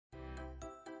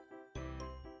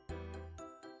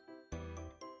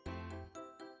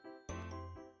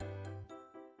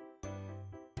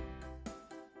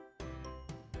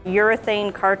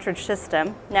urethane cartridge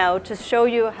system. Now, to show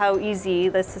you how easy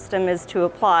this system is to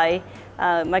apply,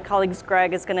 my colleague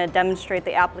Greg is going to demonstrate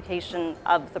the application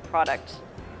of the product.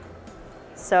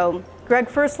 So Greg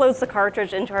first loads the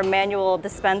cartridge into our manual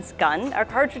dispense gun. Our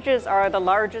cartridges are the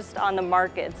largest on the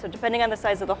market, so depending on the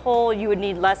size of the hole, you would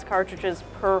need less cartridges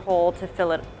per hole to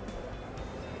fill it.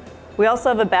 We also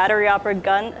have a battery-operated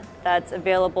gun that's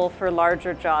available for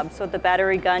larger jobs. So with the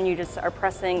battery gun, you just are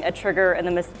pressing a trigger and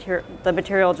the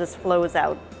material just flows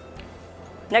out.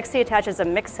 Next, he attaches a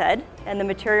mix head, and the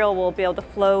material will be able to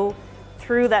flow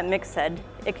through that mix head.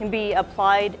 It can be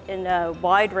applied in a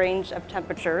wide range of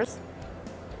temperatures,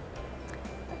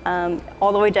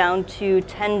 all the way down to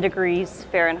 10 degrees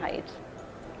Fahrenheit.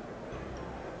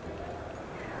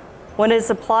 When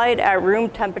it's applied at room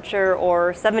temperature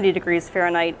or 70 degrees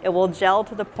Fahrenheit, it will gel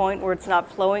to the point where it's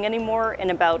not flowing anymore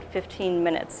in about 15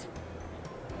 minutes.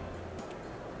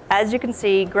 As you can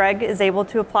see, Greg is able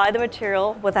to apply the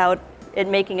material without it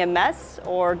making a mess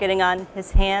or getting on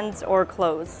his hands or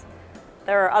clothes.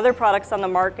 There are other products on the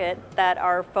market that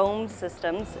are foam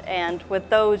systems, and with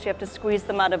those you have to squeeze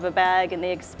them out of a bag and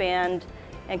they expand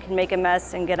and can make a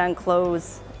mess and get on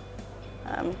clothes.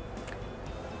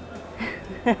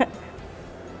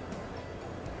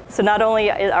 So not only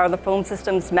are the foam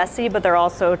systems messy, but they're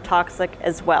also toxic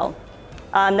as well.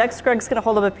 Next, Greg's going to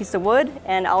hold up a piece of wood,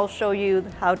 and I'll show you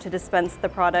how to dispense the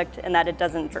product and that it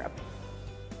doesn't drip.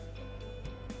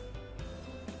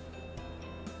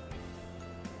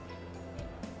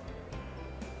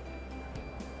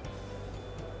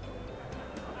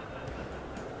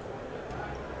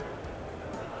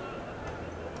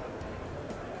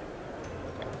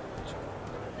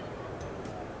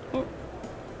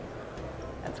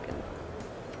 That's good.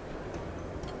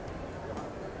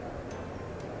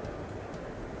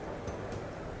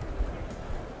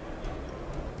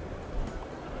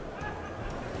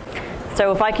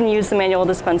 So if I can use the manual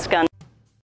dispense gun.